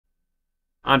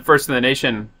On First in the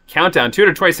Nation countdown,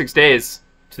 226 days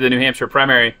to the New Hampshire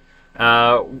primary.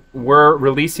 We're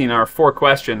releasing our 4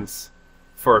 questions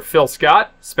for Phil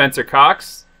Scott, Spencer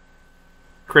Cox,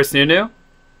 Chris Nunu,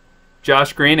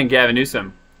 Josh Green, and Gavin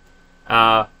Newsom.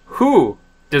 Who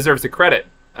deserves the credit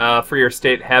for your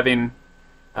state having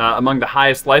among the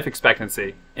highest life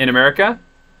expectancy in America?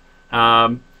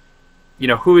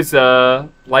 Who's the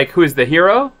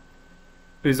hero?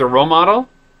 Who's the role model?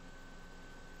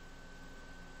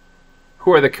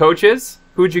 Who are the coaches?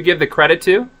 Who would you give the credit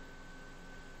to?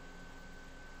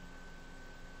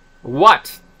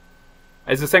 What?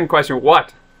 As the second question,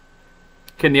 what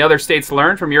can the other states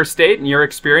learn from your state and your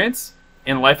experience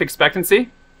in life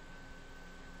expectancy?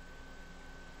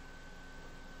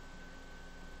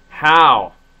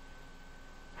 How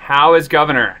as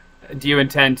governor do you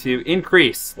intend to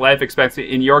increase life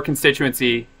expectancy in your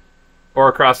constituency or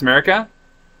across America?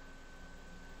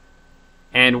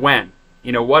 And when?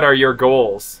 What are your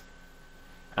goals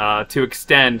to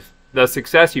extend the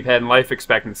success you've had in life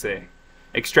expectancy,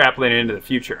 extrapolating into the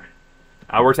future?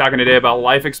 We're talking today about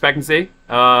life expectancy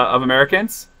of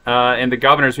Americans and the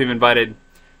governors we've invited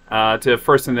to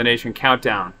First in the Nation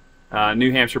countdown.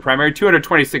 New Hampshire primary,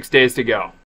 226 days to go.